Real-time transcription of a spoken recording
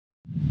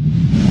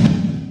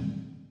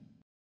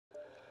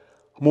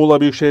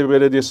Muğla Büyükşehir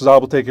Belediyesi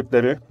zabıta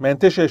ekipleri,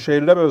 Menteşe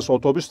şehirlerarası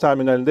otobüs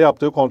terminalinde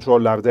yaptığı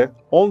kontrollerde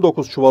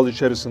 19 çuval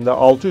içerisinde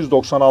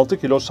 696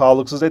 kilo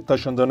sağlıksız et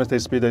taşındığını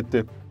tespit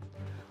etti.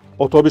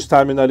 Otobüs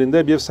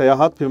terminalinde bir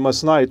seyahat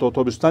firmasına ait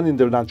otobüsten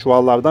indirilen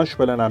çuvallardan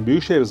şüphelenen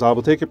Büyükşehir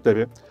zabıta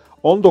ekipleri,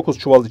 19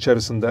 çuval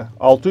içerisinde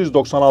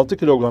 696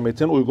 kilogram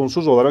etin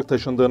uygunsuz olarak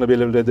taşındığını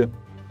belirledi.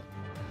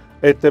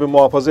 Etleri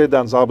muhafaza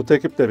eden zabıta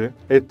ekipleri,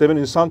 etlerin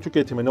insan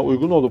tüketimine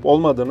uygun olup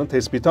olmadığının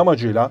tespiti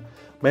amacıyla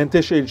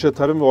Menteşe İlçe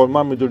Tarım ve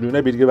Orman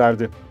Müdürlüğü'ne bilgi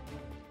verdi.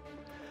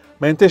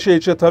 Menteşe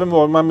İlçe Tarım ve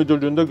Orman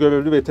Müdürlüğü'nde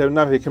görevli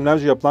veteriner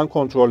hekimlerce yapılan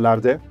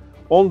kontrollerde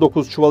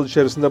 19 çuval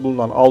içerisinde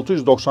bulunan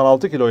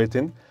 696 kilo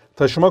etin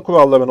taşıma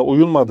kurallarına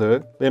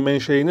uyulmadığı ve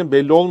menşeinin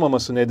belli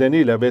olmaması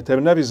nedeniyle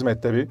veteriner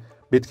hizmetleri,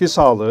 bitki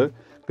sağlığı,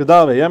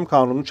 gıda ve yem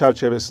kanunu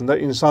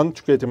çerçevesinde insan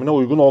tüketimine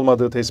uygun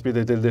olmadığı tespit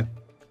edildi.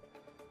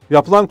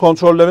 Yapılan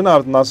kontrollerin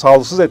ardından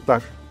sağlıksız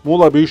etler,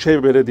 Muğla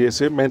Büyükşehir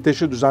Belediyesi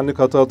Menteşe Düzenli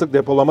Katı Atık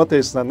Depolama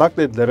Tesisine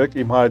nakledilerek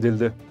imha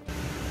edildi.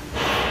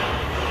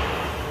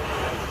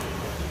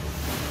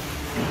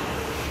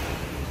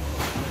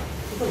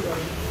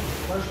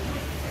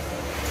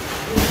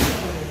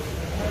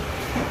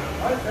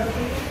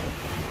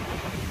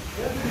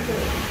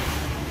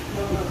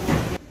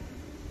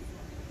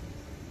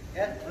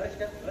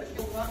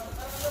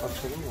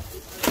 Açalım mı?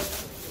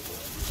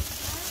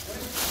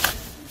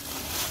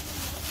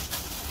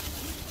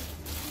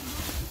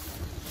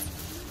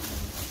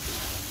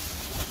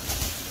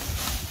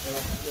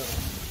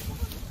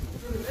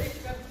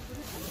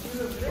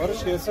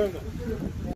 Barış gelsene.